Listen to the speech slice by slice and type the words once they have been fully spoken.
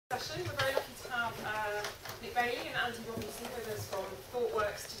session. We're very lucky to have Nick Bailey and Andy Robinson with us from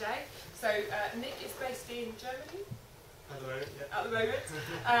Thoughtworks today. So Nick is based in Germany at the moment,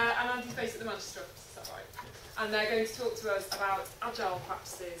 and Andy's based at the Manchester office, is that right? And they're going to talk to us about agile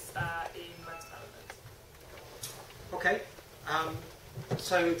practices in web development. Okay,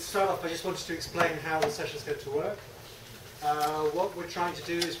 so to start off, I just wanted to explain how the session is going to work. What we're trying to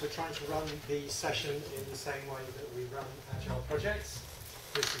do is we're trying to run the session in the same way that we run agile projects.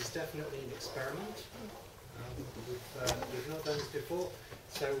 This is definitely an experiment. We've not done this before,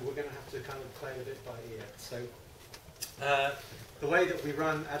 so we're going to have to kind of play a bit by ear. So the way that we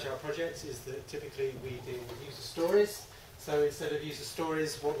run agile projects is that typically we deal with user stories. So instead of user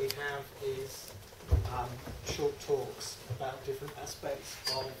stories, what we have is short talks about different aspects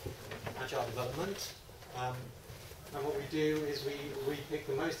of agile development. And what we do is we pick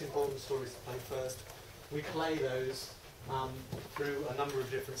the most important stories to play first. We play those through a number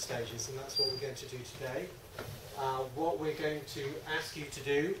of different stages, and that's what we're going to do today. What we're going to ask you to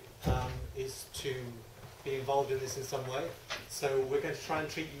do is to be involved in this in some way. So we're going to try and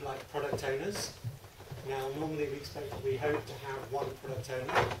treat you like product owners. Now, normally we hope to have one product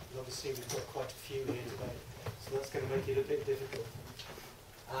owner, and obviously we've got quite a few here today, so that's going to make it a bit difficult.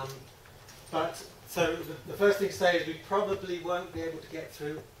 So the first thing to say is we probably won't be able to get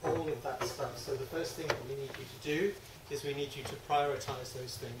through all of that stuff. So the first thing that we need you to do is we need you to prioritize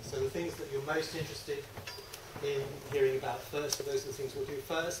those things. So the things that you're most interested in hearing about first, so those are the things we'll do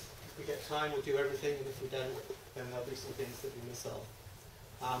first. If we get time, we'll do everything, and if we don't, then there'll be some things that we miss off.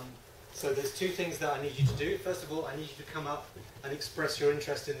 So there's two things that I need you to do. First of all, I need you to come up and express your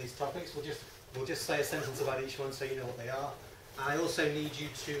interest in these topics. We'll just say a sentence about each one so you know what they are. I also need you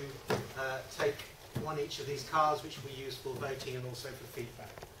to take on each of these cards, which we use for voting and also for feedback.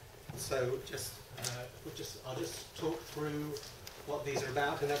 So I'll just talk through what these are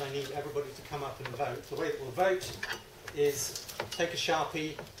about, and then I need everybody to come up and vote. The way that we'll vote is take a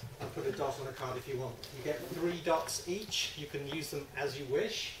Sharpie and put a dot on a card if you want. You get 3 dots each. You can use them as you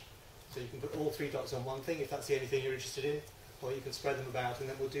wish. So you can put all 3 dots on one thing if that's the only thing you're interested in, or you can spread them about, and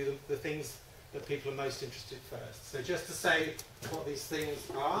then we'll do the things that people are most interested first. So just to say what these things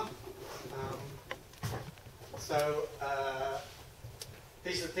are.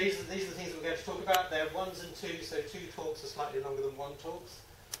 These are the things that we're going to talk about. They're 1s and 2s, so 2 talks are slightly longer than 1 talks.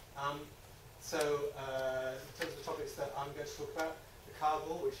 In terms of the topics that I'm going to talk about, the card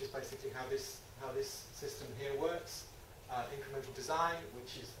wall, which is basically how this system here works. Incremental design,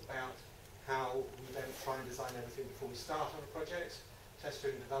 which is about how we don't try and design everything before we start on a project.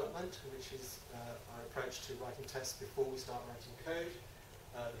 Test-driven development, which is our approach to writing tests before we start writing code.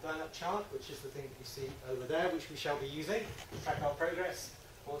 The burn-up chart, which is the thing that you see over there, which we shall be using to track our progress.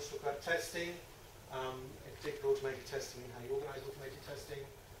 I want to talk about testing, in particular automated testing and how you organise automated testing,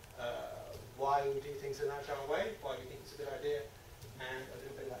 why we do things in an agile way, why we think it's a good idea, and a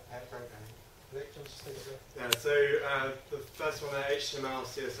little bit about pair programming. Nick, do you want to just think of Yeah, so the first one, HTML,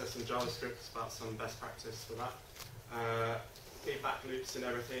 CSS and JavaScript, is about some best practice for that. Feedback loops and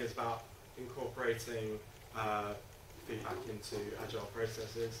everything is about incorporating feedback into agile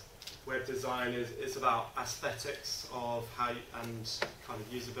processes. Web design is about aesthetics of how and kind of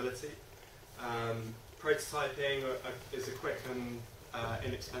usability. Prototyping is a quick and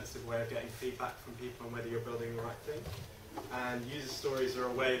inexpensive way of getting feedback from people on whether you're building the right thing. And user stories are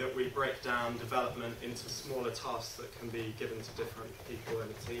a way that we break down development into smaller tasks that can be given to different people in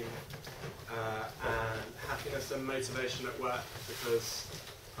a team. And happiness and motivation at work, because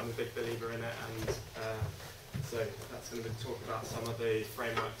I'm a big believer in it, and so that's going to be talk about some of the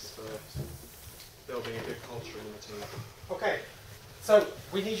frameworks for building a good culture in the team. Okay, so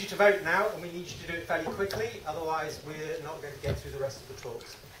we need you to vote now, and we need you to do it fairly quickly, otherwise we're not going to get through the rest of the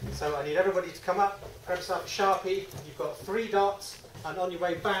talks. So I need everybody to come up, grab yourself a Sharpie. You've got 3 dots, and on your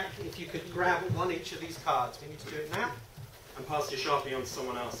way back, if you could grab one each of these cards. We need to do it now. And pass your Sharpie on to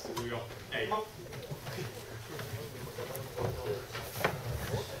someone else, because we've got 8.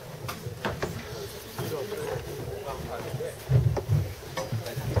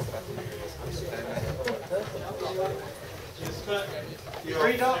 Just put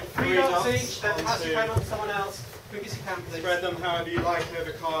 3 dots each, then pass your pen on to someone else. Quick as you can, please. Spread them however you like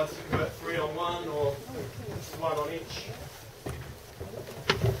over cards. You can put 3 on one or 1 on each.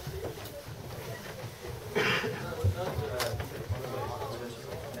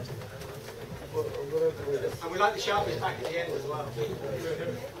 And we like the Sharpies back at the end as well.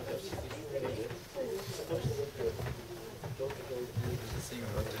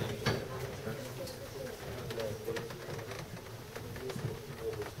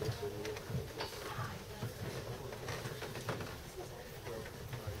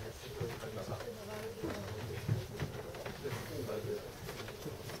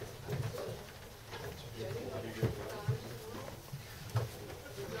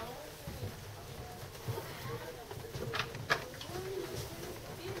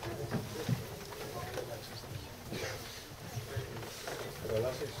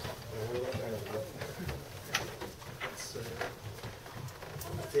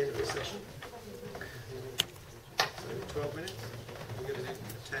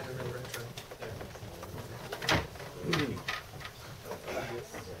 10 and then retro.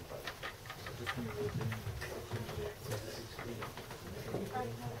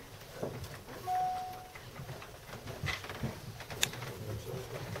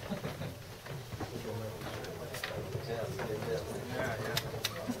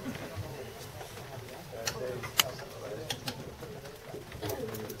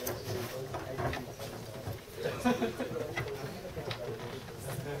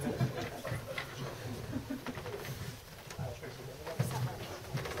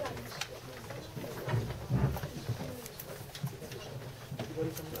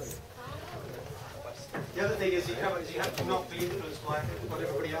 The other thing is you have to not be influenced by what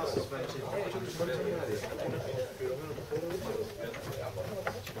everybody else has voted.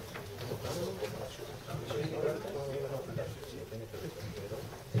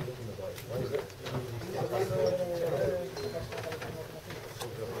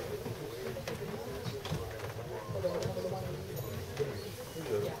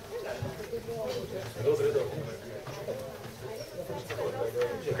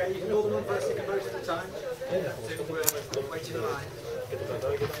 Okay, you can all one person can vote at a time. So we'll wait in line.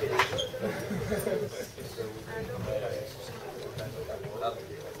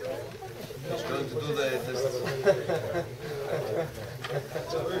 He's going to do the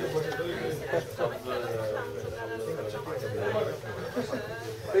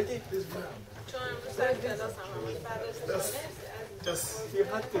test. Just you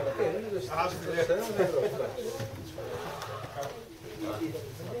had to.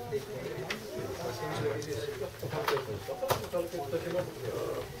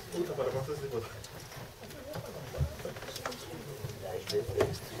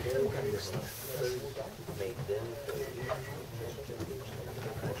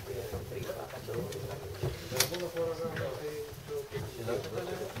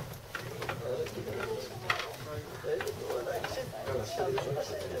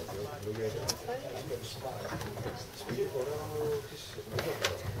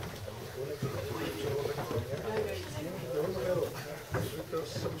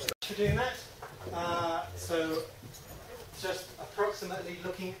 For doing that, so just approximately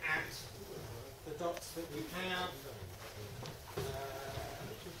looking at the dots that we have.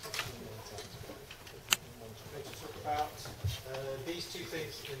 Going to talk about these two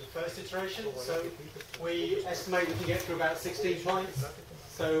things in the first iteration. So we estimate we can get through about 16 points.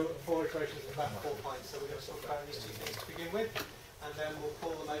 So 4 iterations is about 4 points. So we're going to talk about these two things to begin with, and then we'll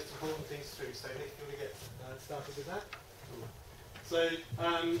pull the most important things through. So Nick, can we get started with that? So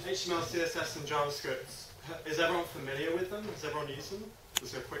HTML, CSS, and JavaScript. Is everyone familiar with them? Has everyone used them?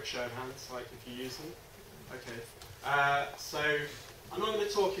 Just a quick show of hands, like if you use them. Okay. So I'm not going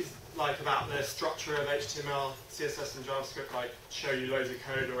to talk about the structure of HTML, CSS, and JavaScript, like show you loads of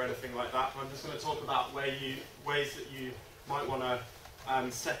code or anything like that. I'm just going to talk about ways that you might want to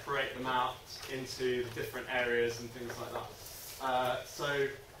separate them out into different areas and things like that. So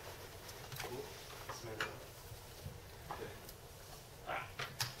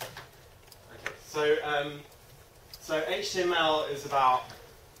HTML is about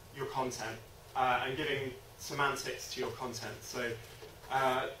your content and giving semantics to your content. So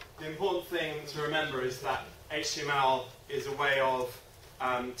the important thing to remember is that HTML is a way of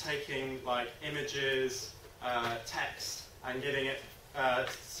taking like images, text, and giving it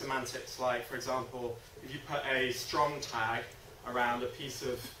semantics. Like, for example, if you put a strong tag around a piece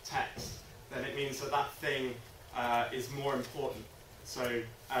of text, then it means that that thing is more important. So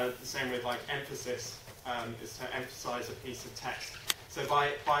the same with like emphasis is to emphasize a piece of text. So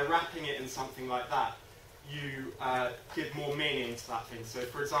by wrapping it in something like that, you give more meaning to that thing. So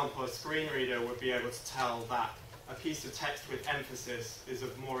for example, a screen reader would be able to tell that a piece of text with emphasis is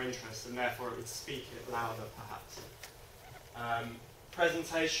of more interest, and therefore it would speak it louder, perhaps.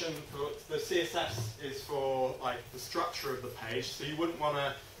 Presentation for the CSS is for like the structure of the page. So you wouldn't want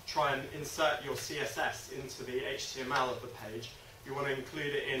to try and insert your CSS into the HTML of the page. You want to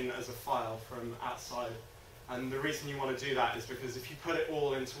include it in as a file from outside. And the reason you want to do that is because if you put it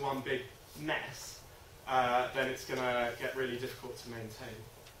all into one big mess, then it's going to get really difficult to maintain.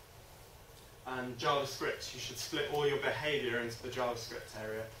 And JavaScript, you should split all your behavior into the JavaScript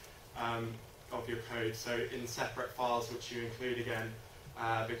area of your code, so in separate files which you include again,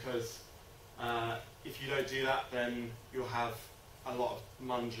 because if you don't do that, then you'll have a lot of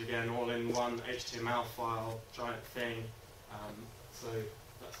munge again, all in one HTML file, giant thing. So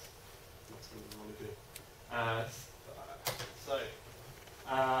that's something we want to do.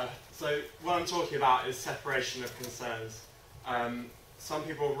 So what I'm talking about is separation of concerns. Some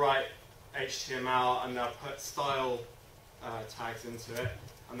people write HTML and they'll put style tags into it,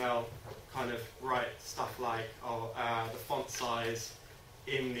 and they'll kind of write stuff like, the font size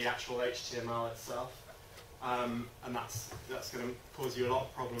in the actual HTML itself. And that's going to cause you a lot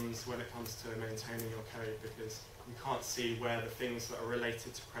of problems when it comes to maintaining your code, because you can't see where the things that are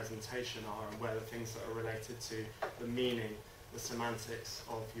related to presentation are and where the things that are related to the meaning, the semantics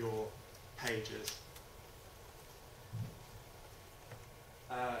of your pages.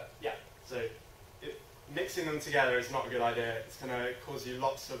 So mixing them together is not a good idea. It's going to cause you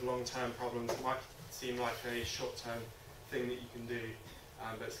lots of long-term problems. It might seem like a short-term thing that you can do,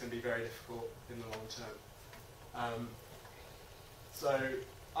 but it's going to be very difficult in the long term. So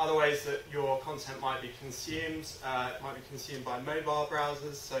other ways that your content might be consumed, it might be consumed by mobile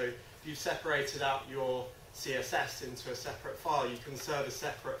browsers. So if you've separated out your CSS into a separate file, you can serve a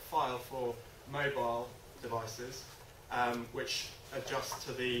separate file for mobile devices, which adjusts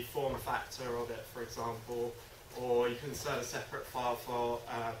to the form factor of it, for example, or you can serve a separate file for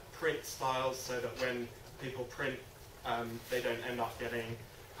print styles, so that when people print, they don't end up getting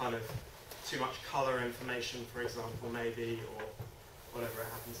kind of too much color information, for example, maybe, or whatever it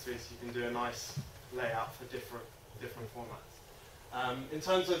happens to be. So you can do a nice layout for different formats. In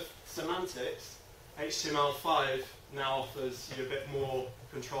terms of semantics, HTML5 now offers you a bit more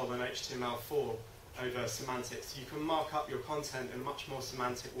control than HTML4 over semantics. You can mark up your content in a much more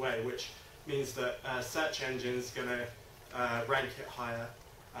semantic way, which means that search engines are going to rank it higher.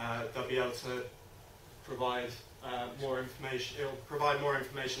 They'll be able to provide more information. It'll provide more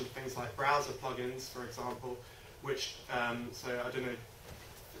information for things like browser plugins, for example, which, so I don't know,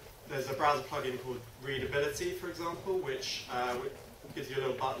 there's a browser plugin called Readability, for example, which gives you a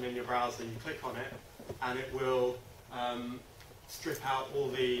little button in your browser. You click on it, and it will strip out all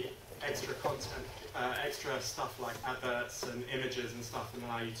the extra content, extra stuff like adverts and images and stuff, and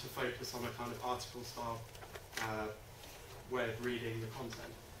allow you to focus on a kind of article-style way of reading the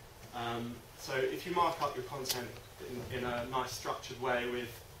content. So if you mark up your content in a nice structured way with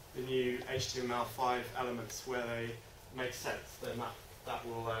the new HTML5 elements where they make sense, then that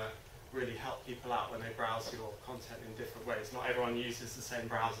will really help people out when they browse your content in different ways. Not everyone uses the same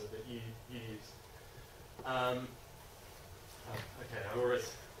browser that you use. Okay, I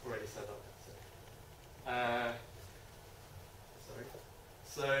already said that.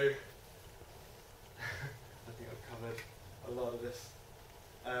 So I think I've covered a lot of this.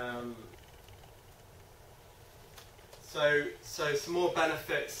 So some more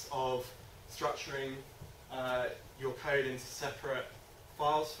benefits of structuring your code into separate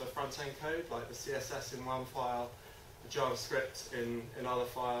files for front-end code, like the CSS in one file, the JavaScript in other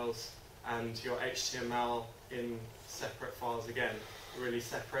files, and your HTML in separate files again, really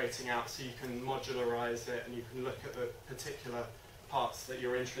separating out so you can modularize it and you can look at the particular parts that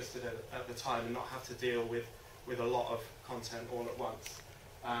you're interested in at the time and not have to deal with a lot of content all at once.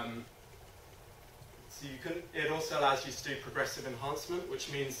 So you can, it also allows you to do progressive enhancement,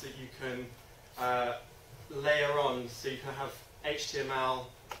 which means that you can layer on, so you can have HTML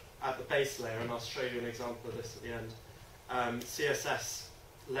at the base layer, and I'll show you an example of this at the end. CSS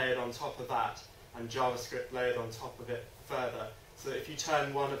layered on top of that, and JavaScript layered on top of it further. So that if you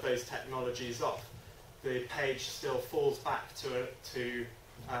turn one of those technologies off, the page still falls back to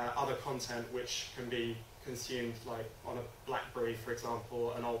other content which can be consumed, like on a BlackBerry, for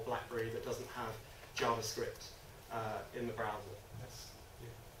example, an old BlackBerry that doesn't have JavaScript in the browser. That's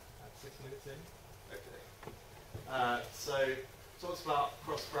 6 minutes in. Okay. So talks about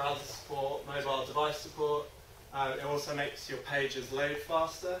cross-browser support, mobile device support. It also makes your pages load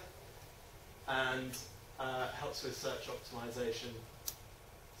faster and helps with search optimization.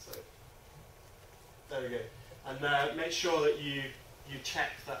 So there we go. And make sure that you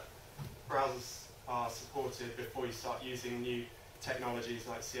check that browsers are supported before you start using new technologies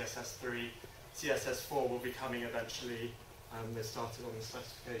like CSS3. CSS4 will be coming eventually. They started on the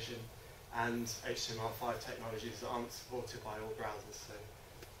specification. And HTML5 technologies that aren't supported by all browsers, so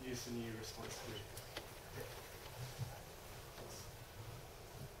use the new responsibly.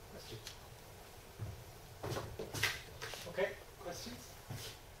 Okay, questions?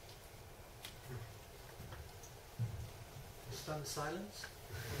 Stunned silence?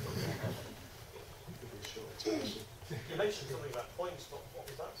 You mentioned something about points. What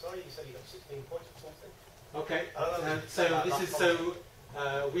was that? Sorry, you said you got 16 points or something? Okay,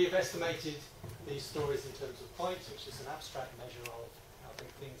 we've estimated these stories in terms of points, which is an abstract measure of how big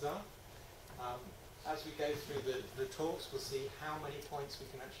things are. As we go through the talks, we'll see how many points we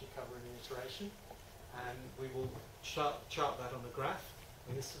can actually cover in an iteration, and we will chart that on a graph,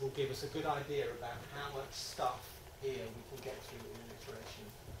 and this will give us a good idea about how much stuff here we can get through in an iteration.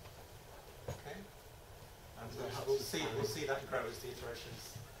 Okay. And we'll see that grow as the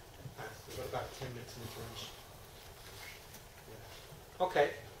iterations pass. We've got about 10 minutes in iteration. Yeah. Okay,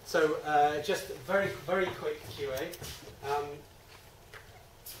 so just very quick QA.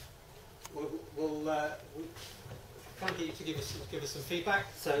 We'll try and get you to give us some feedback.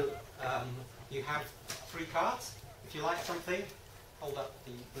 So you have 3 cards. If you like something, hold up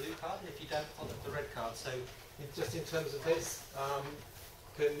the blue card, and if you don't, hold up the red card. So just in terms of this,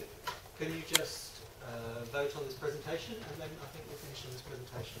 can you just vote on this presentation, and then I think we'll finish on this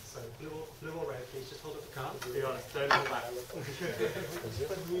presentation. So blue or red, please just hold up the card. To be honest, don't hold back.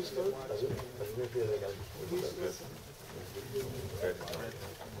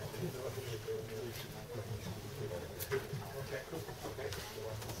 Okay.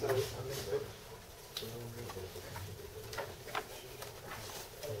 So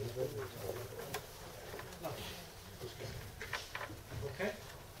okay.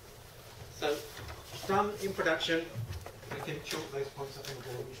 So done in production. We can chalk those points up on the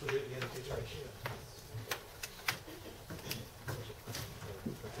board, which we'll do at the end of the iteration.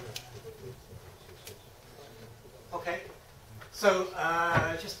 Okay. So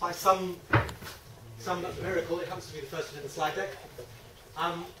just by some miracle, it happens to be the first one in the slide deck.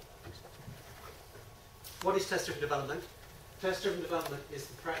 What is test-driven development? Test-driven development is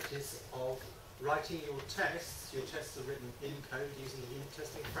the practice of writing your tests. Your tests are written in code using the unit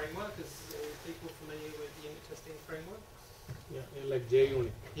testing framework. Is people familiar with the unit testing framework? Yeah, like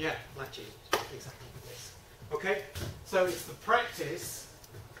JUnit. Yeah, like JUnit, exactly. Yes. Okay, so it's the practice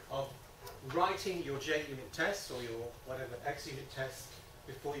of writing your JUnit test or your whatever XUnit test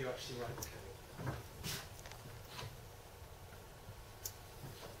before you actually write the code.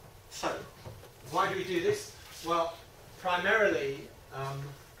 So, why do we do this? Well, primarily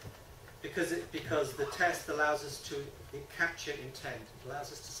because the test allows us to capture intent. It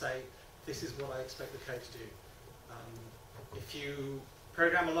allows us to say, this is what I expect the code to do. If you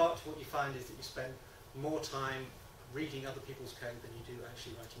program a lot, what you find is that you spend more time reading other people's code than you do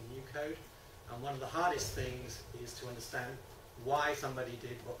actually writing new code. And one of the hardest things is to understand why somebody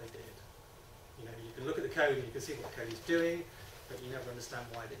did what they did. You know, you can look at the code and you can see what the code is doing, but you never understand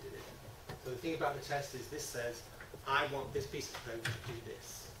why they did it. So the thing about the test is this says, I want this piece of code to do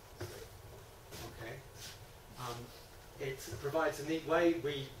this. Okay. It provides a neat way.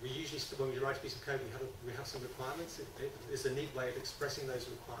 We usually, when we write a piece of code, we have some requirements. It is a neat way of expressing those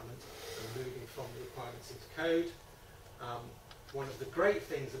requirements and moving from the requirements into code. One of the great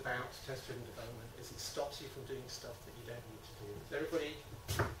things about test-driven development is it stops you from doing stuff that you don't need to do. Does everybody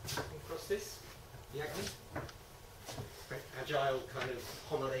come across this? The acronym? Great Agile kind of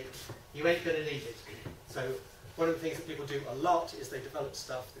homily. You ain't going to need it. So one of the things that people do a lot is they develop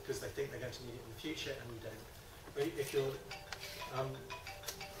stuff because they think they're going to need it in the future, and you don't. But if you're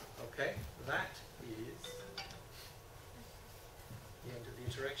okay, that is the end of the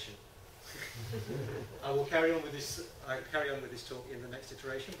iteration. I will carry on with this. I'll carry on with this talk in the next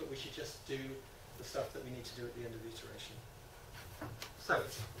iteration, but we should just do the stuff that we need to do at the end of the iteration. So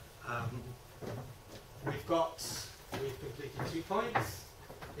we've completed 2 points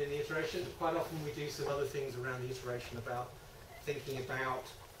in the iteration. Quite often we do some other things around the iteration about thinking about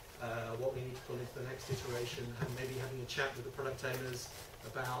what we need to pull into the next iteration, and maybe having a chat with the product owners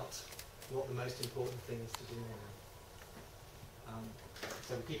about what the most important thing is to do now.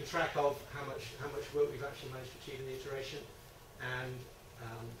 So we keep a track of how much work we've actually managed to achieve in the iteration, and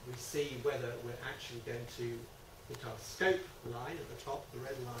we see whether we're actually going to hit our scope line at the top, the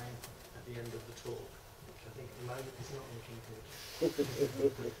red line at the end of the talk, which I think at the moment is not looking good.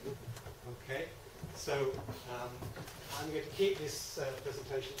 Okay, so I'm going to keep this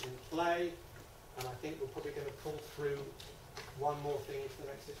presentation in play, and I think we're probably going to pull through one more thing into the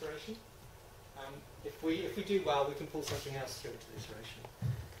next iteration. If we do well, we can pull something else through into the iteration.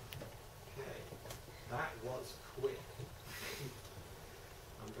 Okay, that was quick.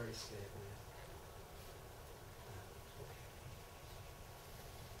 I'm very scared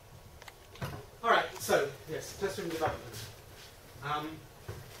now. All right, so yes, test-driven development.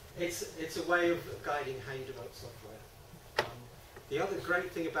 It's a way of guiding how you develop software. The other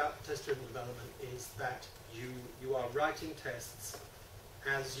great thing about test-driven development is that you are writing tests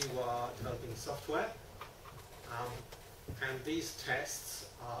as you are developing software, and these tests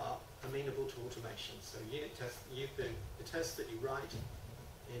are amenable to automation. So unit test, the tests that you write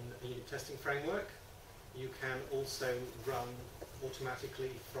in a unit testing framework, you can also run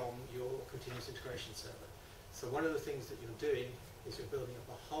automatically from your continuous integration server. So one of the things that you're doing is you're building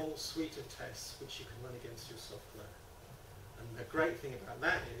up a whole suite of tests which you can run against your software. And the great thing about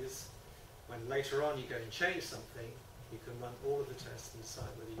that is when later on you go and change something, you can run all of the tests and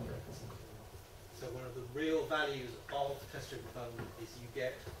decide whether you go for something or not. So So one of the real values of test-driven development is you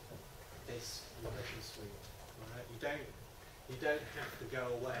get this regression suite. Right? You don't have to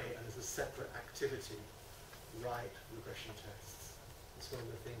go away and as a separate activity write regression tests. It's one of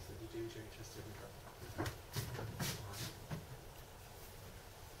the things that you do during test-driven development.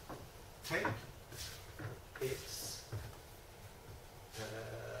 Okay. It's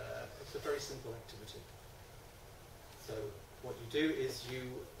a very simple activity. So what you do is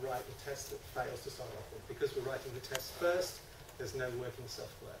you write a test that fails to start off with. Because we're writing the test first, there's no working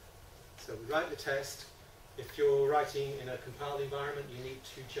software. So we write the test. If you're writing in a compiled environment, you need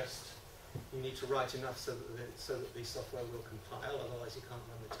to write enough so that the software will compile. Otherwise, you can't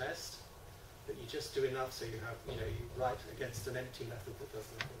run the test. But you just do enough so you have, you write against an empty method that does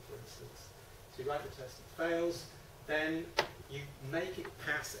nothing, for instance. So you write the test, it fails. Then you make it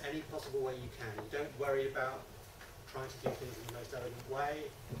pass any possible way you can. You don't worry about trying to do things in the most elegant way.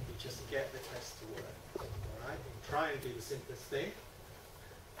 You just get the test to work. All right? You try and do the simplest thing,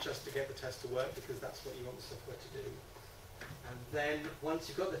 just to get the test to work, because that's what you want the software to do. And then once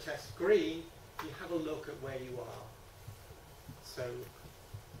you've got the test green, you have a look at where you are. So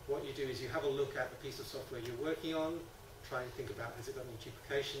what you do is you have a look at the piece of software you're working on, try and think about, has it got any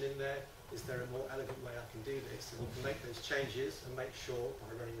duplication in there? Is there a more elegant way I can do this? And you can make those changes and make sure,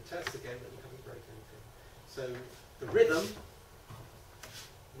 by running the test again, that you haven't broken anything. So the rhythm,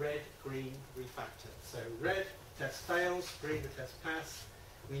 red, green, refactor. So red, test fails, green, the test pass.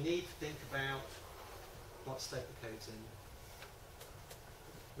 We need to think about what state the code's in.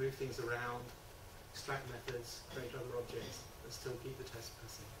 Move things around, extract methods, create other objects, but still keep the test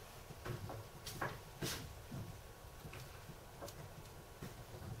passing.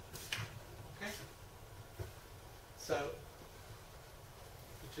 Okay? So,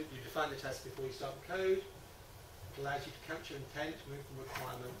 you define the test before you start the code. It allows you to capture intent, move from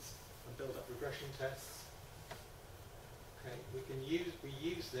requirements, and build up regression tests. Okay, we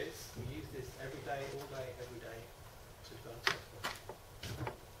use this every day, all day, every day to develop software.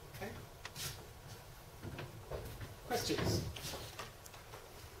 Okay? Questions?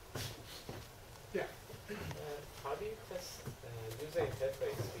 Yeah. How do you test user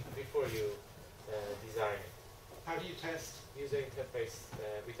interface before you design it? How do you test? User interface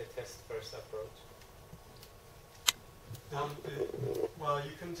with a test first approach. Well,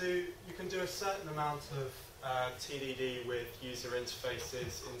 you can do a certain amount of TDD with user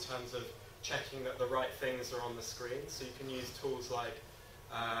interfaces in terms of checking that the right things are on the screen. So you can use tools like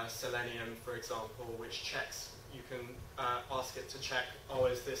Selenium, for example, which checks. You can ask it to check, oh,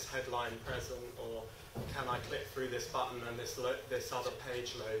 is this headline present, or can I click through this button and this other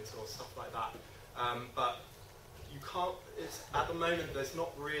page loads, or stuff like that. But you can't. At the moment, there's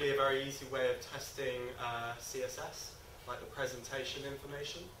not really a very easy way of testing CSS, like the presentation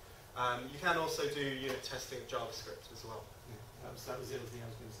information. You can also do unit testing of JavaScript as well. Yeah, that was the other thing I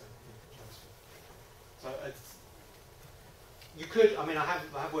was going to say. Yeah, JavaScript. So you could. I mean, I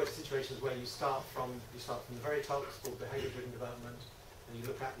have worked in situations where you start from the very top. It's called behavior-driven development, and you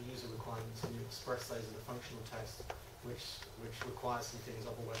look at the user requirements and you express those in a functional test, which requires some things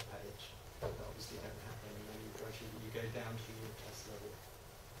of a web page that obviously don't happen. And then you go down to your test level.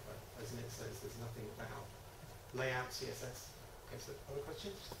 But as Nick says, there's nothing about layout CSS. Okay, so other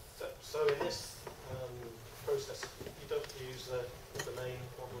questions? So in this process, you don't use the domain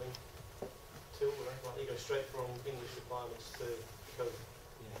modeling tool, right? Like you go straight from English requirements to code.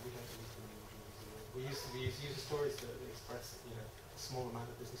 Yeah, we don't use the main modules. We use user stories that express, a small amount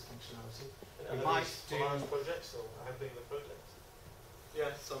of business functionality. And we might do large projects, or how big are the projects?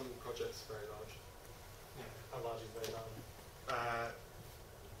 Yeah, some projects are very large. Yeah. How large is very large?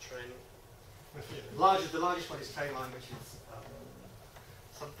 Training. The largest one is Trainline, which is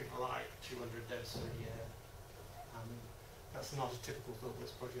something like 200 devs per year. That's not a typical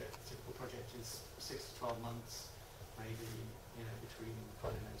Thoughtworks project. A typical project is 6 to 12 months, maybe between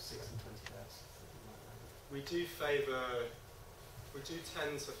 6 and 20 devs. Like that. We do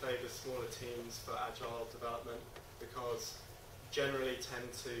tend to favour smaller teams for agile development, because generally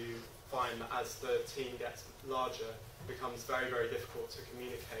tend to find that as the team gets larger, it becomes very, very difficult to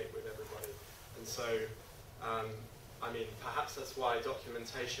communicate with everybody. And so, I mean, perhaps that's why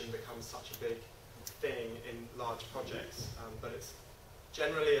documentation becomes such a big thing in large projects. But it's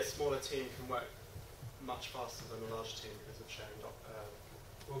generally a smaller team can work much faster than a large team because of sharing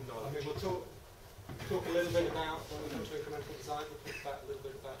knowledge. We'll talk a little bit about, when we come to incremental design, we'll talk a little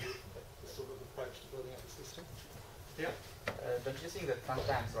bit about the sort of approach to building up the system. Yeah. Don't you think that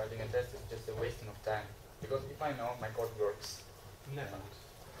sometimes writing a test is just a wasting of time? Because if I know my code works. Never.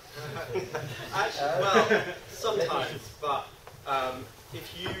 Actually, well, sometimes, but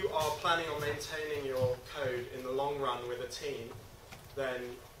if you are planning on maintaining your code in the long run with a team, then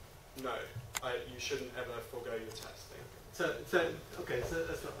no, you shouldn't ever forego your testing. Okay, so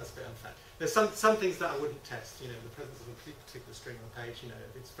that's a bit unfair. There's some things that I wouldn't test. You know, the presence of a particular string on the page. You know,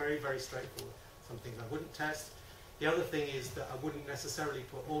 it's very, very straightforward. Some things I wouldn't test. The other thing is that I wouldn't necessarily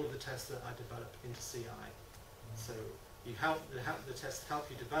put all of the tests that I develop into CI. So the tests help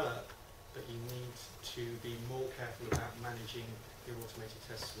you develop, but you need to be more careful about managing your automated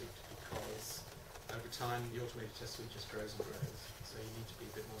test suite, because over time the automated test suite just grows and grows. So you need to be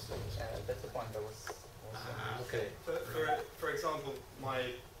a bit more serious. That's the point I was. Okay. For example,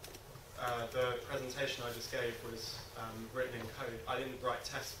 the presentation I just gave was written in code. I didn't write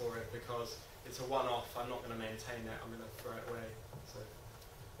tests for it because it's a one-off. I'm not going to maintain it. I'm going to throw it away. So.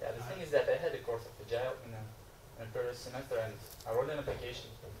 Yeah, the thing is that I had a course of Agile in a first semester, and I wrote an application.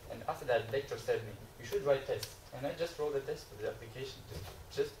 And after that, the lecturer said to me, "You should write tests." And I just wrote a test for the application,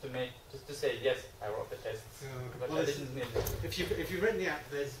 just to say yes, I wrote the tests. But well, I didn't need it. if you've written the app,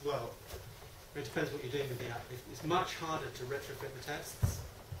 it depends what you're doing with the app. It's much harder to retrofit the tests.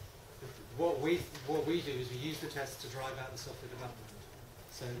 What we do is we use the tests to drive out the software development.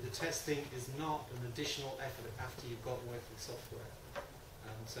 So the testing is not an additional effort after you've got working software.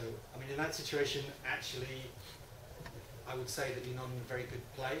 So, I mean, in that situation, actually, I would say that you're not in a very good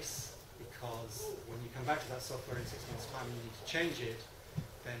place, because when you come back to that software in 6 months' time and you need to change it,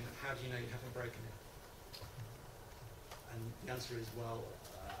 then how do you know you haven't broken it? And the answer is, well,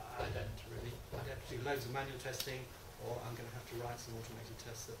 I don't really. I'd have to do loads of manual testing, or I'm going to have to write some automated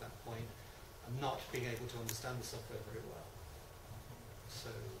tests at that point. I'm not being able to understand the software very well. So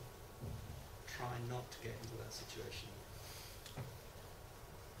try not to get into that situation.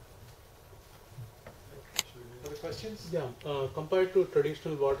 Other questions? Yeah, compared to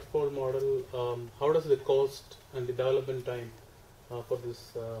traditional waterfall model, how does the cost and the development time for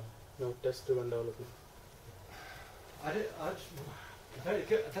this test-driven development? Very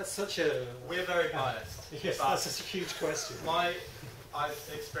good. That's such a... We're very biased. Yes, that's a huge question. I've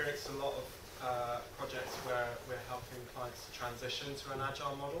experienced a lot of projects where we're helping clients to transition to an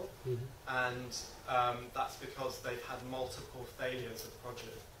agile model, and that's because they've had multiple failures of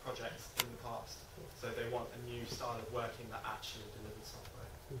projects in the past. So they want a new style of working that actually delivers software.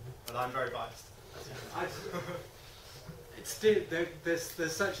 But I'm very biased.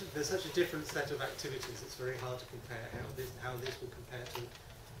 There's such a different set of activities. It's very hard to compare how this will compare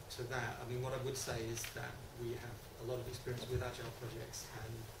to that. I mean, what I would say is that we have a lot of experience with agile projects,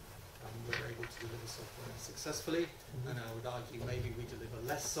 and we're able to deliver software successfully. And I would argue maybe we deliver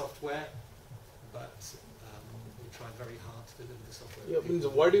less software, but we try very hard to deliver the software. Yeah, means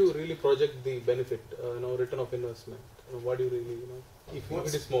why do you really project the benefit, return of investment? Why do you really, if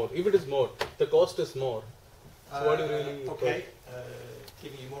it is more? If it is more, the cost is more. So what do you really... Okay,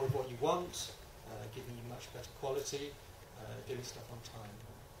 giving you more of what you want, giving you much better quality, doing stuff on time.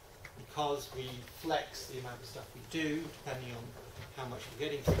 Because we flex the amount of stuff we do, depending on how much we're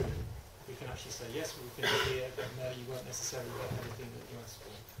getting through, we can actually say, yes, we'll finish here, but no, you won't necessarily get everything that you asked for.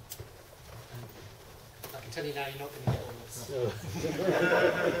 And I can tell you now, you're not going to get all this.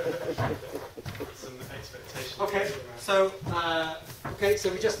 Some expectations. Okay, so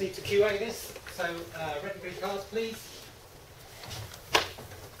we just need to QA this. So, red and green cards, please.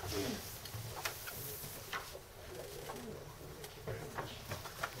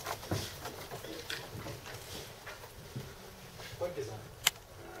 Web design.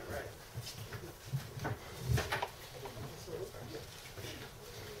 All right.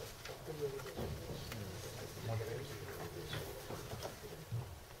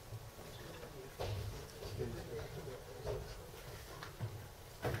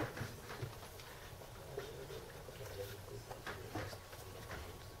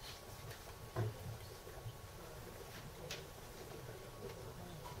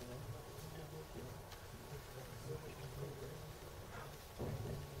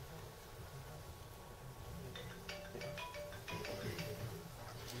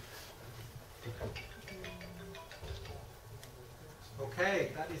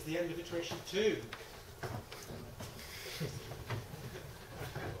 Okay, that is the end of iteration 2.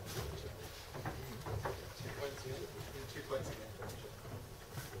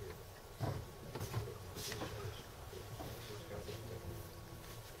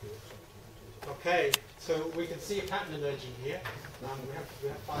 Okay, so we can see a pattern emerging here. We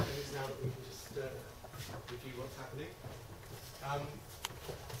have 5 minutes now that we can just review what's happening.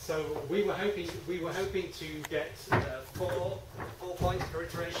 So we were hoping to get 4 points per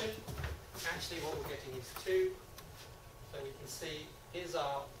iteration. Actually, what we're getting is 2. So we can see here's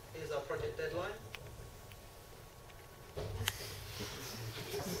our project deadline.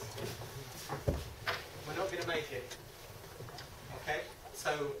 We're not going to make it. Okay,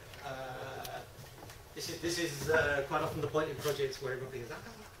 so this is quite often the point in projects where everybody is.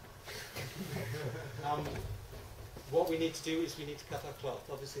 What we need to do is we need to cut our cloth.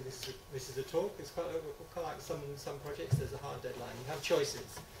 Obviously, this is a talk. It's quite like some projects. There's a hard deadline. You have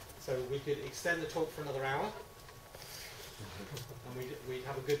choices. So we could extend the talk for another hour, and we'd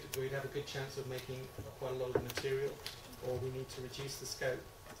have a good chance of making quite a lot of material. Or we need to reduce the scope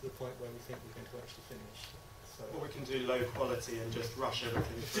to the point where we think we're going to actually finish. So, or we can do low quality and just rush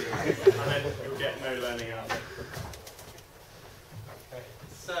everything through, and then you'll get no learning out of it. okay.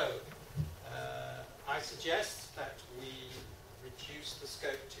 So I suggest that we reduce the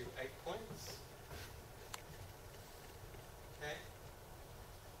scope to 8 points. Okay.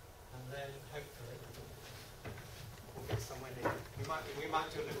 And then hopefully we'll get somewhere near. We might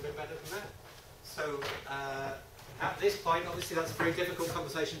do a little bit better than that. So at this point, obviously that's a very difficult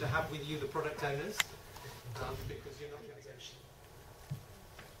conversation to have with you, the product owners, because you're not going to get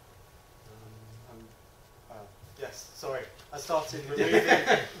Yes, sorry. I started removing.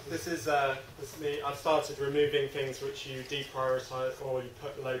 This is me. I've started removing things which you deprioritize or you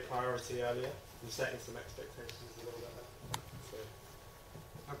put low priority earlier. I'm setting some expectations a little bit there.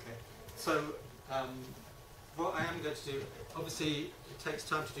 Okay. So what I am going to do, obviously, it takes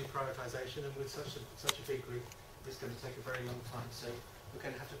time to do prioritization, and with such a big group, it's going to take a very long time. So we're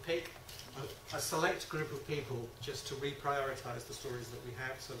going to have to pick a select group of people just to reprioritize the stories that we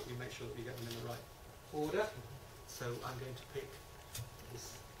have, so that we make sure that we get them in the right order. So I'm going to pick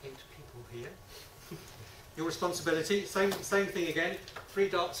these 8 people here. Your responsibility, same thing again. 3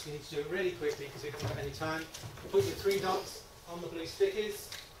 dots. We need to do it really quickly because we haven't got any time. Put your 3 dots on the blue stickers.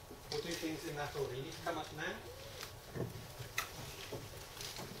 We'll do things in that order. You need to come up now.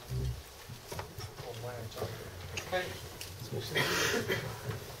 Okay.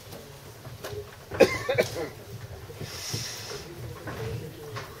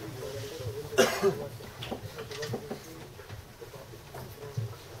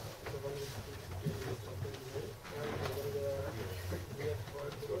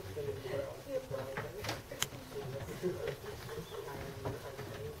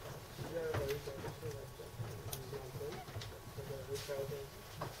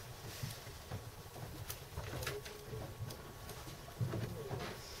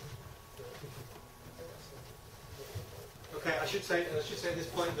 Okay, I should say at this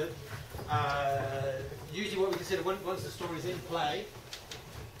point that usually what we consider once the story is in play,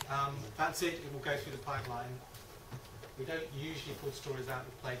 that's it. It will go through the pipeline. We don't usually put stories out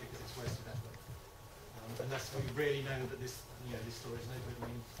of play because it's wasted effort, unless we really know that this story is no good.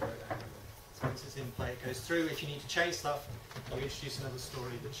 We need to throw it out. So once it's in play, it goes through. If you need to change stuff, you introduce another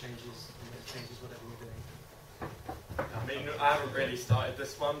story that changes whatever we're doing. I mean, I haven't really started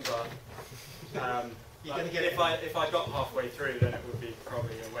this one, but. You're going to get if I got halfway through, then it would be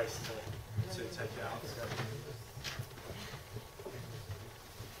probably a waste to take it out. So.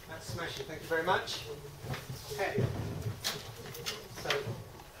 That's smashing. Thank you very much. Okay. So.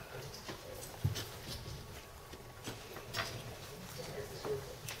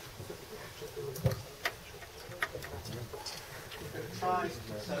 Try.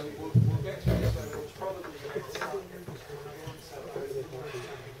 So we'll get through this one. We'll probably start.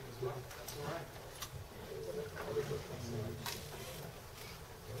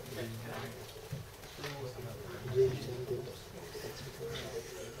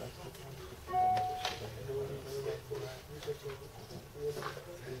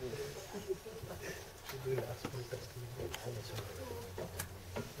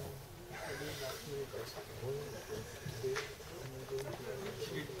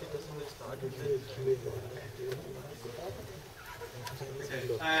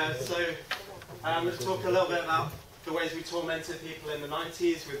 I'm going to talk a little bit about the ways we tormented people in the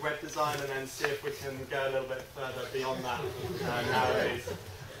 90s with web design, and then see if we can go a little bit further beyond that nowadays.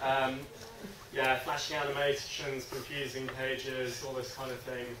 Yeah, flashing animations, confusing pages, all this kind of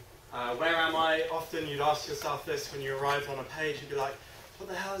thing. Where am I? Often you'd ask yourself this when you arrived on a page, you'd be like, what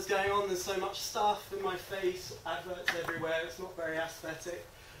the hell is going on? There's so much stuff in my face, adverts everywhere, it's not very aesthetic.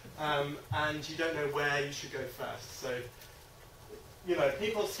 And you don't know where you should go first. So,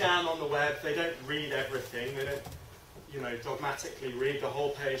 people scan on the web, they don't read everything, they don't, dogmatically read the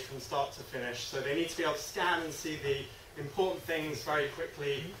whole page from start to finish. So they need to be able to scan and see the important things very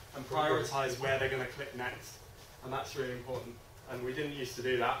quickly and prioritize where they're going to click next. And that's really important. And we didn't used to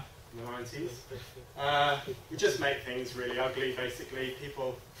do that in the 90s. We just make things really ugly, basically.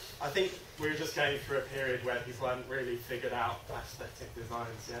 I think we were just going through a period where people hadn't really figured out aesthetic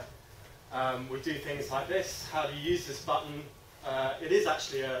designs yet. We do things like this. How do you use this button? it is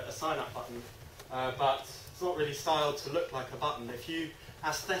actually a sign-up button, but it's not really styled to look like a button. If you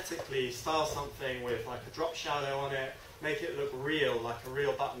aesthetically style something with like a drop shadow on it, make it look real, like a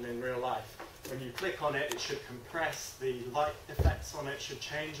real button in real life. When you click on it, it should compress, the light effects on it should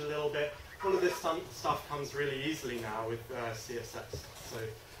change a little bit. All of this stuff comes really easily now with CSS. So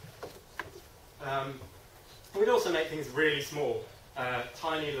we'd also make things really small,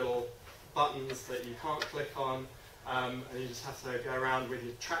 tiny little buttons that you can't click on, and you just have to go around with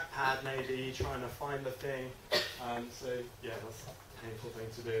your trackpad maybe, trying to find the thing. So yeah, that's a painful thing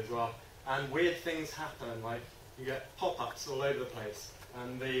to do as well. And weird things happen, like you get pop-ups all over the place,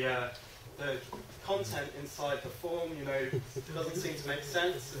 and the content inside the form, you know, doesn't seem to make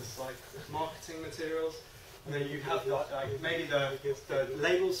sense. It's like marketing materials. And then you have got maybe the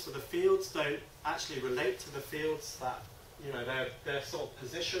labels for the fields don't actually relate to the fields that, you know, they're sort of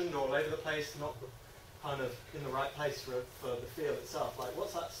positioned all over the place, not kind of in the right place for the field itself. Like,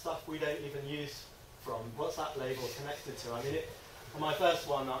 what's that stuff we don't even use from? What's that label connected to? I mean, on my first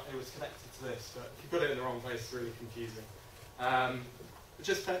one, it was connected to this, but if you put it in the wrong place, it's really confusing.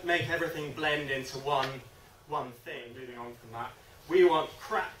 Just make everything blend into one thing. Moving on from that, we want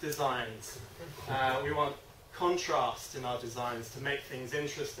crap designs. We want contrast in our designs to make things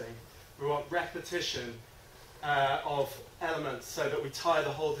interesting. We want repetition of elements so that we tie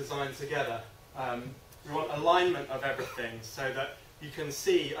the whole design together. We want alignment of everything so that you can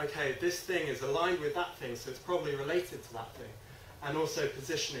see, okay, this thing is aligned with that thing, so it's probably related to that thing. And also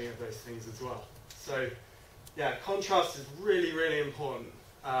positioning of those things as well. So yeah, contrast is really, really important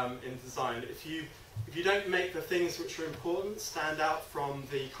in design. If you don't make the things which are important stand out from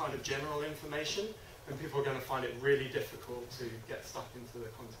the kind of general information, then people are going to find it really difficult to get stuck into the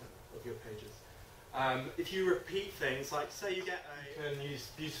content of your pages. If you repeat things, like say you can use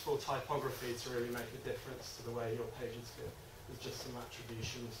beautiful typography to really make a difference to the way your pages feel. There's just some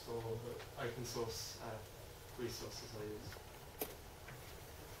attributions for the open source resources I use.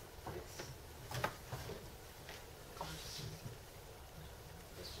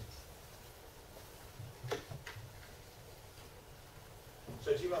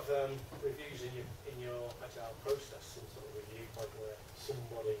 So do you have reviews in your Agile process, some sort of review point where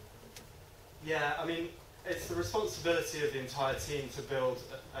somebody... Yeah, I mean, it's the responsibility of the entire team to build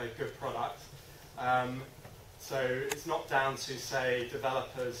a good product. So it's not down to, say,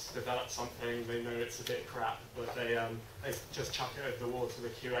 developers develop something, they know it's a bit crap, but they just chuck it over the wall to the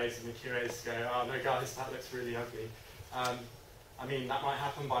QAs, and the QAs go, oh no guys, that looks really ugly. I mean, that might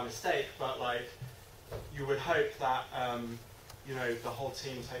happen by mistake, but like, you would hope that you know, the whole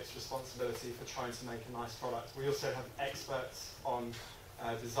team takes responsibility for trying to make a nice product. We also have experts on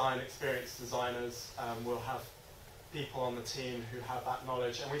design, experienced designers. We'll have people on the team who have that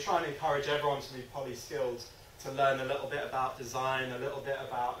knowledge, and we try and encourage everyone to be poly-skilled, to learn a little bit about design, a little bit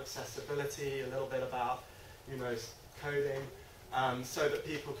about accessibility, a little bit about, you know, coding, so that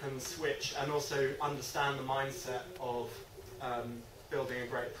people can switch and also understand the mindset of building a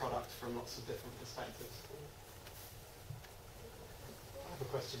great product from lots of different perspectives. I have a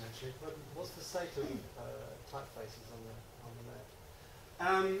question actually. What's the state of typefaces on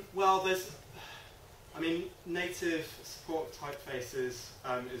the net? Well, I mean, native support typefaces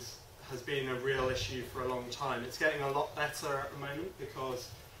has been a real issue for a long time. It's getting a lot better at the moment because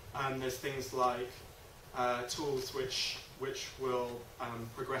there's things like tools which will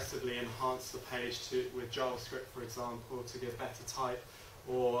progressively enhance the page with JavaScript, for example, to give better type,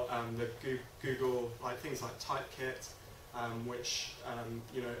 or the Google, like things like Typekit, which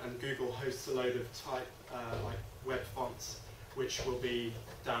you know, and Google hosts a load of type like web fonts, which will be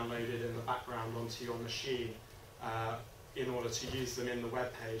downloaded in the background onto your machine in order to use them in the web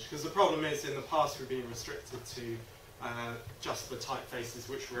page. Because the problem is, in the past we've been restricted to just the typefaces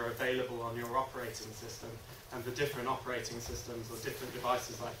which were available on your operating system. And for different operating systems or different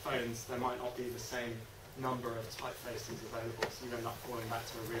devices like phones, there might not be the same number of typefaces available, so you end up falling back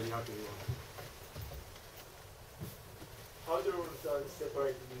to a really ugly one. How the roles are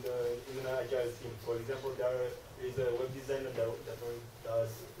separated in an agile team? For example, there is a web designer that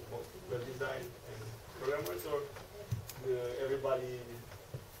does web design and programmers, or everybody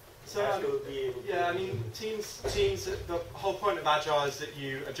has to be able to... Yeah, I mean, teams, the whole point of Agile is that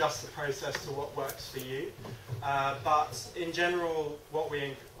you adjust the process to what works for you. But in general, what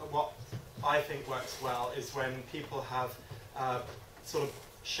I think works well is when people have sort of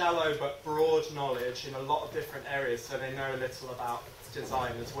shallow but broad knowledge in a lot of different areas, so they know a little about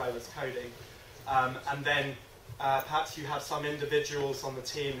design as well as coding. And then perhaps you have some individuals on the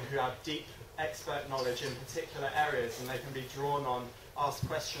team who have deep expert knowledge in particular areas, and they can be drawn on, asked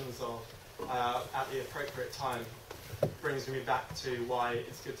questions of at the appropriate time. brings me back to why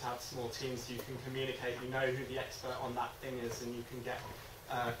it's good to have small teams. You can communicate, you know who the expert on that thing is, and you can get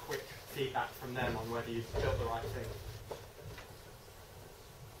quick feedback from them on whether you've built the right thing.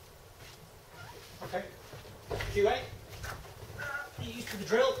 Okay. QA. You used to the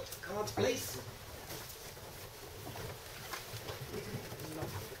drill. Cards, please. Thank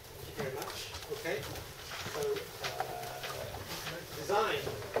you very much. Okay. So, design.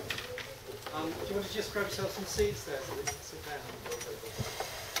 Do you want to just grab yourself some seats there so we can sit down?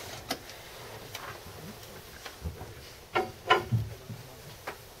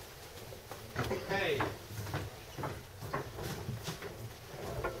 Okay.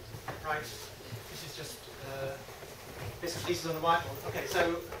 Right. This is just bits and pieces on the whiteboard. Okay,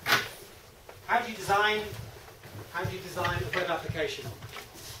 so how do you design a web application?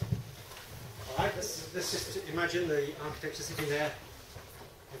 All right, let's just imagine the architecture sitting there.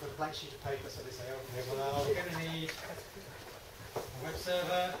 We've got a blank sheet of paper, so they say, okay, well, we're going to need a web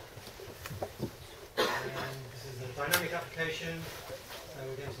server, and this is a dynamic application, so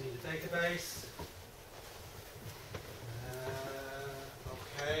we're going to need a database.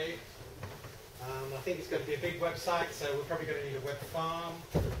 Okay. I think it's going to be a big website, so we're probably going to need a web farm.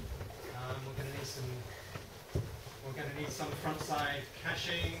 We're going to need some front-side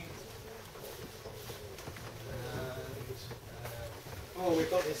caching. Oh,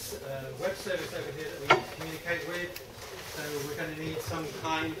 we've got this web service over here that we need to communicate with. So we're going to need some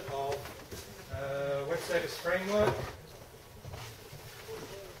kind of web service framework.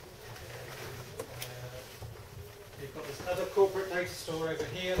 We've got this other corporate data store over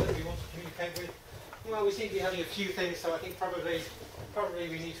here that we want to communicate with. Well, we seem to be having a few things, so I think probably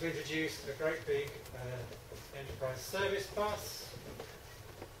we need to introduce a great big enterprise service bus.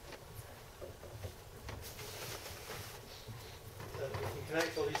 So that we can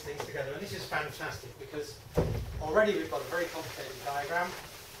connect all these things together. And this is fantastic because already we've got a very complicated diagram.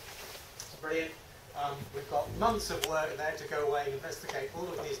 It's brilliant. We've got months of work there to go away and investigate all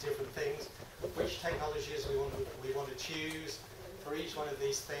of these different things, which technologies we want to choose for each one of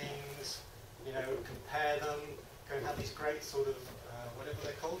these things, you know, compare them, go and have these great sort of, whatever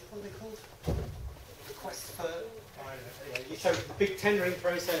they're called, what are they called? Requests for, anyway, so the big tendering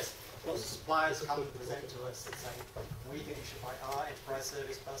process, lots of suppliers come and present to us and say, we think you should buy our enterprise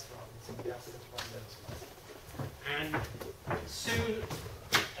service bus rather than somebody else's enterprise service bus. And soon,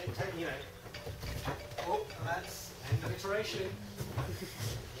 you know, oh, that's end of iteration.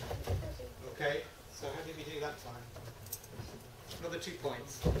 Okay, so how did we do that time? Another 2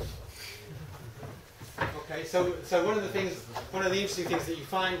 points. Okay, so one of the interesting things that you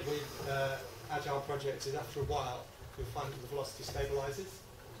find with Agile projects is after a while you'll find that the velocity stabilizes.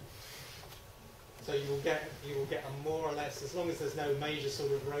 So you will get a more or less, as long as there's no major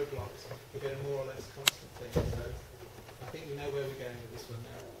sort of roadblocks, you'll get a more or less constant thing. So I think we know where we're going with this one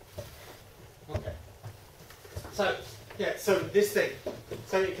now. Okay. So yeah, so this thing.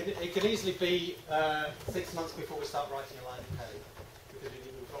 So it can easily be 6 months before we start writing a line of code because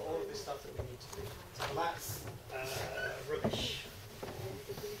we've got all of this stuff that we need to do. So that's rubbish.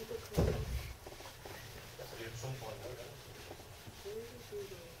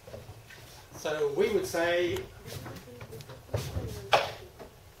 So we would say,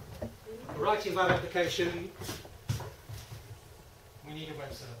 writing a web application, we need a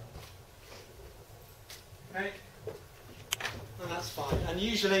web server. Okay? And that's fine. And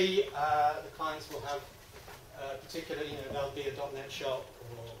usually the clients will have particular, you know, there'll be a .NET shop,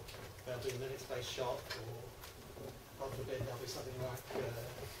 or they'll be a Linux-based shop, or God forbid there'll be something like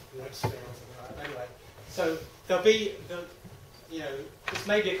WebSphere or something like that. Anyway, so there'll be, you know, this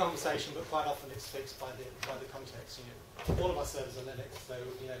may be a conversation, but quite often it's fixed by the context. You know, all of our servers are Linux, so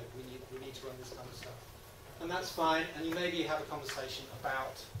you know we need to run this kind of stuff, and that's fine. And you maybe have a conversation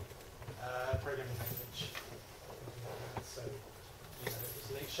about programming language. So you know, if it's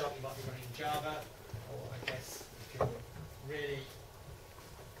a Linux shop, you might be running Java, or I guess if you're really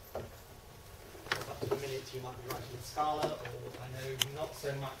up to the minute, you might be writing in Scala, or I know not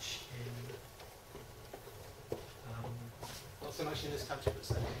so much in this country, but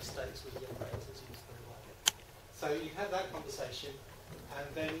certainly in the States with the operators used very widely. So you have that conversation, and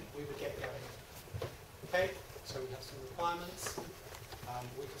then we would get going. Okay, so we have some requirements.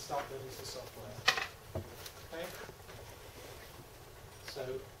 We can start building some software. Okay. So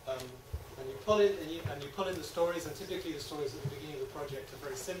and you pull in and you pull in the stories, and typically the stories at the beginning of the project are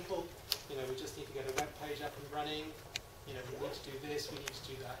very simple. You know, we just need to get a web page up and running. You know, we need to do this, we need to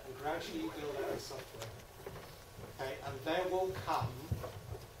do that, and gradually you build out the software. Okay, and there will come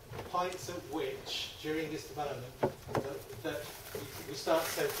points at which, during this development, that we start.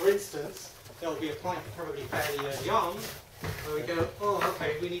 So, for instance, there'll be a point probably fairly early on where we go, oh,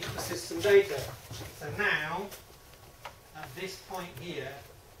 okay, we need to persist some data. So now, at this point here,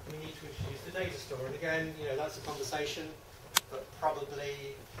 we need to introduce the data store. And again, that's a conversation, but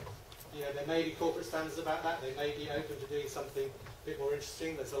probably, there may be corporate standards about that. They may be open to doing something a bit more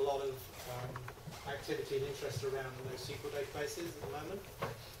interesting. There's a lot of activity and interest around those SQL databases at the moment.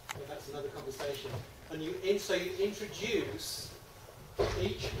 But that's another conversation. And so you introduce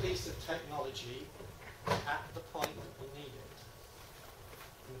each piece of technology at the point that you need it.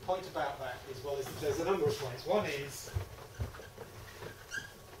 And the point about that is, well, there's a number of points. One is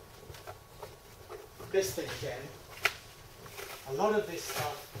this thing again. A lot of this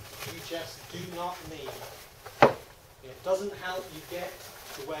stuff you just do not need. It doesn't help you get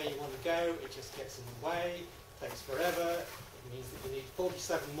to where you want to go. It just gets in the way. Takes forever. It means that you need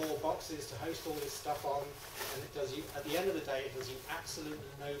 47 more boxes to host all this stuff on, and it does you, at the end of the day, it does you absolutely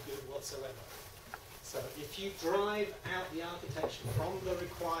no good whatsoever. So if you drive out the architecture from the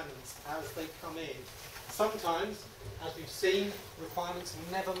requirements as they come in, sometimes, as we've seen, requirements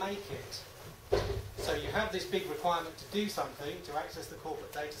never make it. So you have this big requirement to do something, to access the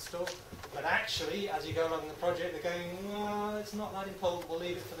corporate data store, but actually, as you go along the project, they're going, well, it's not that important, we'll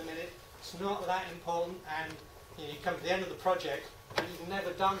leave it for the minute, it's not that important, and you come to the end of the project, and you've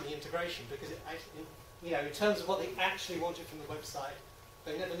never done the integration, because it actually, in terms of what they actually wanted from the website,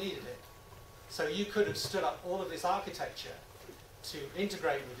 they never needed it. So you could have stood up all of this architecture to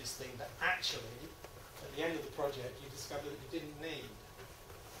integrate with this thing that actually, at the end of the project, you discover that you didn't need.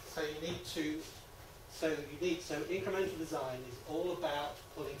 So you need to, so incremental design is all about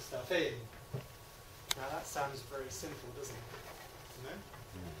putting stuff in. Now that sounds very simple, doesn't it? No?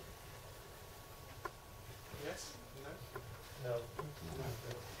 Yes? No? No. No,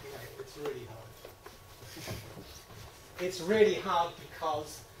 it's really hard. It's really hard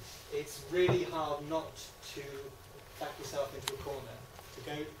because it's really hard not to back yourself into a corner,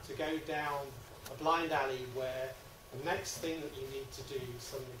 to go down a blind alley where the next thing that you need to do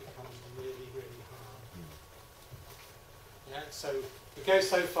suddenly becomes really, really hard. Yeah, so we go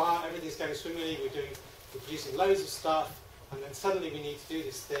so far, everything's going swimmingly, we're producing loads of stuff, and then suddenly we need to do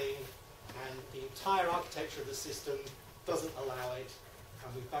this thing, and the entire architecture of the system doesn't allow it,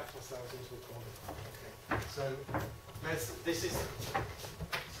 and we've backed ourselves into a corner. So this is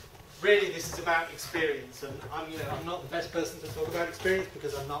about experience, and I'm not the best person to talk about experience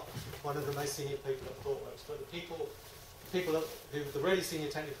because I'm not one of the most senior people at Thoughtworks, but the really senior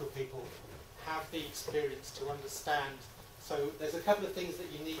technical people have the experience to understand. So there's a couple of things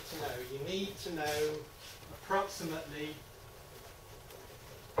that you need to know. You need to know approximately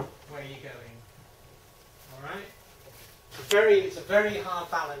where you're going. All right? It's a very hard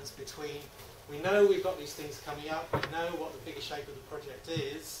balance between, we know we've got these things coming up, we know what the bigger shape of the project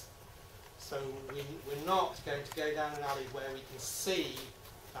is, so we're not going to go down an alley where we can see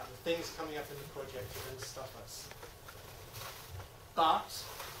that the things coming up in the project are going to stuff us. But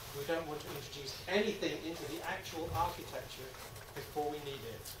we don't want to introduce anything into the actual architecture before we need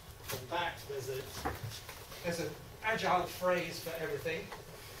it. In fact, there's an agile phrase for everything.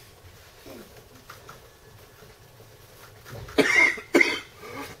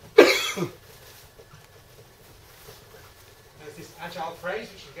 There's this agile phrase,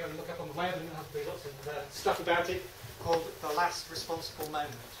 which you can go and look up on the web, and there's lots of stuff about it, called the last responsible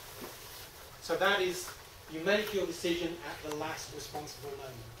moment. So that is, you make your decision at the last responsible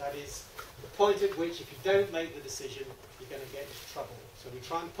moment. That is the point at which, if you don't make the decision, you're going to get into trouble. So we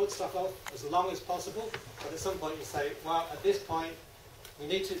try and put stuff off as long as possible, but at some point you say, well, at this point, we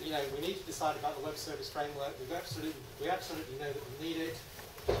need to decide about the web service framework. We absolutely know that we need it.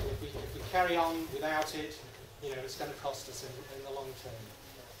 If we carry on without it, it's going to cost us in the long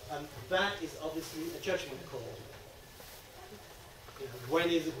term. And that is obviously a judgment call. When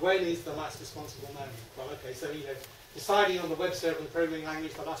is the last responsible moment? Well, okay, so deciding on the web server and the programming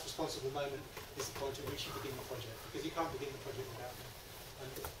language, the last responsible moment is the point at which you begin the project, because you can't begin the project without it.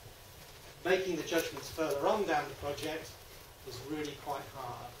 And making the judgments further on down the project is really quite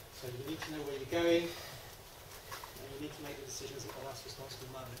hard. So you need to know where you're going, and you need to make the decisions at the last responsible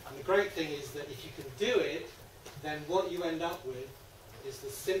moment. And the great thing is that if you can do it, then what you end up with is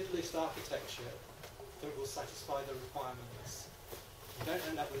the simplest architecture that will satisfy the requirements. You don't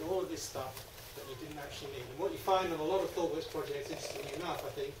end up with all of this stuff that you didn't actually need. And what you find on a lot of Thoughtworks projects, interestingly enough, I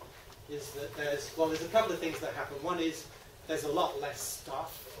think, is that there's a couple of things that happen. One is there's a lot less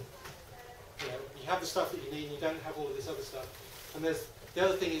stuff. You have the stuff that you need, and you don't have all of this other stuff. And the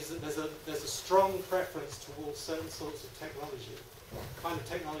other thing is that there's a strong preference towards certain sorts of technology, kind of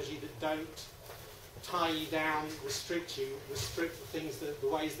technology that don't tie you down, restrict you, restrict the things the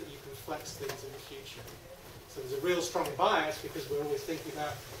ways that you can flex things in the future. So there's a real strong bias because we're always thinking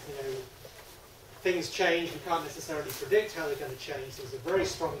about, things change, we can't necessarily predict how they're going to change. There's a very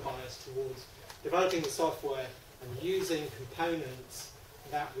strong bias towards developing the software and using components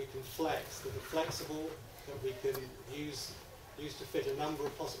that we can flex, that are flexible, that we can use to fit a number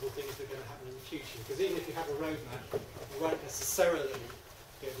of possible things that are going to happen in the future. Because even if you have a roadmap, you won't necessarily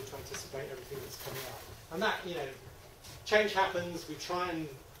be able to anticipate everything that's coming up. And that, change happens, we try and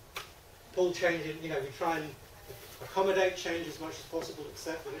pull change in, we try and accommodate change as much as possible,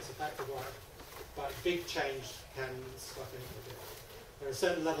 accept that it's a fact of life. But big change can stuff in a bit. There are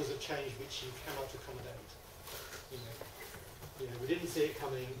certain levels of change which you cannot accommodate. We didn't see it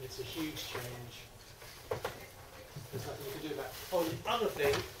coming, it's a huge change. There's nothing you can do about it. Oh, the other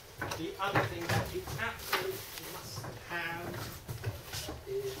thing that you absolutely must have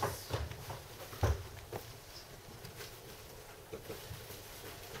is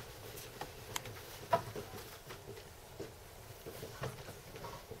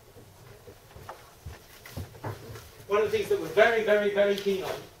one of the things that we're very, very, very keen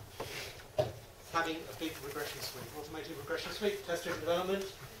on is having a big regression suite, automated regression suite, test-driven development.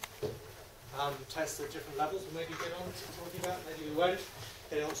 Tests at different levels. We'll maybe get on to talking about, maybe we won't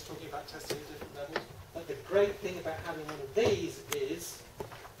get on to talking about testing at different levels. But the great thing about having one of these is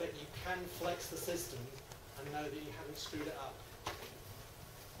that you can flex the system and know that you haven't screwed it up.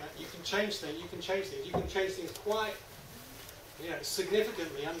 Now, you can change things. You can change things quite,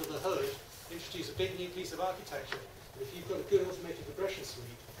 significantly under the hood. Introduce a big new piece of architecture. But if you've got a good automated regression suite,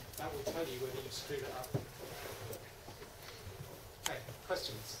 that will tell you whether you've screwed it up. Okay,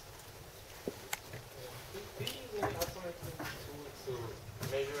 questions? Do you use any automated tool to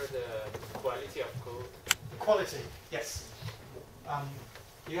measure the quality of code? Quality, yes.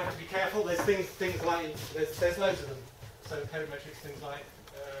 You have to be careful. There's things like there's loads of them. So code metrics, things like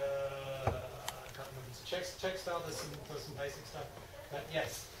I can't remember. So check style. There's some basic stuff. But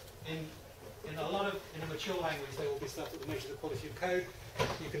yes, in a mature language, there will be stuff that will measure the quality of code.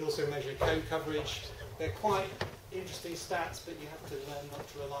 You can also measure code coverage. They're quite interesting stats, but you have to learn not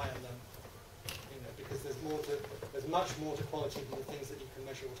to rely on them. Because there's much more to quality than the things that you can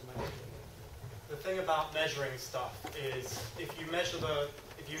measure automatically. The thing about measuring stuff is if you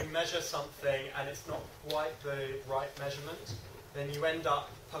measure something and it's not quite the right measurement, then you end up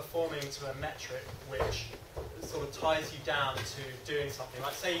performing to a metric which sort of ties you down to doing something.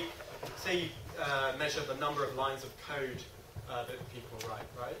 Like say you measure the number of lines of code that people write,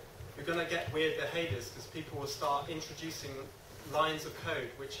 right? You're going to get weird behaviors because people will start introducing lines of code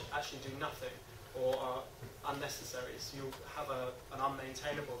which actually do nothing or are unnecessary. So you'll have an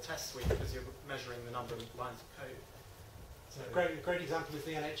unmaintainable test suite because you're measuring the number of lines of code. So a great example is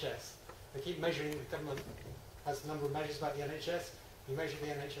the NHS. They keep measuring, the government has a number of measures about the NHS. You measure the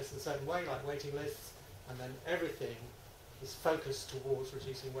NHS in a certain way, like waiting lists, and then everything is focused towards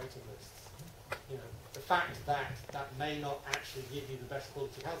reducing waiting lists. The fact that that may not actually give you the best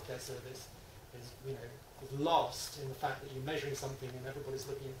quality healthcare service is lost in the fact that you're measuring something and everybody's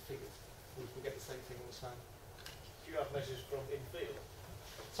looking at the figures. We get the same thing all the time. Do you have measures from in-field?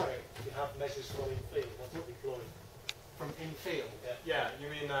 Sorry? Do you have measures from in-field once you're deployed? From in-field? Yeah, you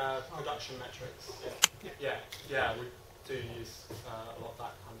mean production metrics? Yeah, we do use a lot of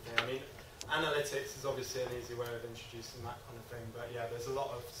that kind of thing. I mean, analytics is obviously an easy way of introducing that kind of thing, but yeah, there's a lot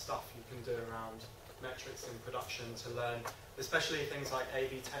of stuff you can do around metrics in production to learn, especially things like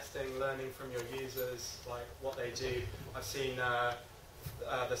A/B testing, learning from your users, like what they do. I've seen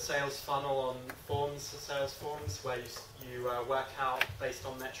the sales funnel on sales forms, where you work out based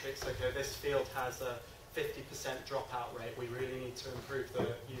on metrics. Okay, this field has a 50% dropout rate. We really need to improve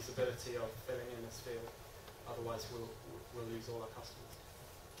the usability of filling in this field. Otherwise, we'll lose all our customers.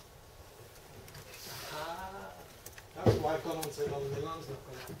 That's why I've gone on so long and the alarm's not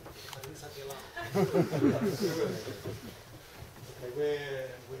gone off. I didn't set the alarm. Okay,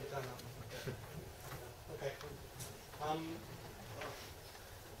 we're done now. Okay.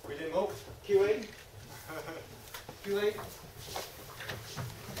 We didn't. Oh, QA. QA.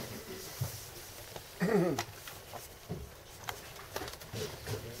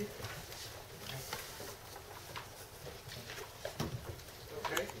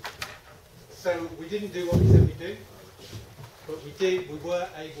 Okay. So we didn't do what we said we'd do, but we were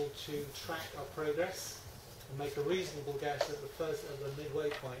able to track our progress and make a reasonable guess at the midway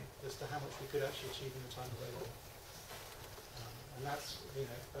point as to how much we could actually achieve in the time available. And that's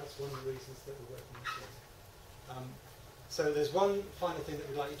one of the reasons that we're working on this. So there's one final thing that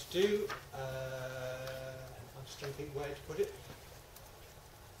we'd like you to do. I'm just trying to think where to put it.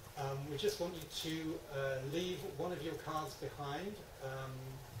 We just want you to leave one of your cards behind.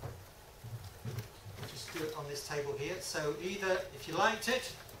 Just do it on this table here. So either, if you liked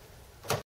it,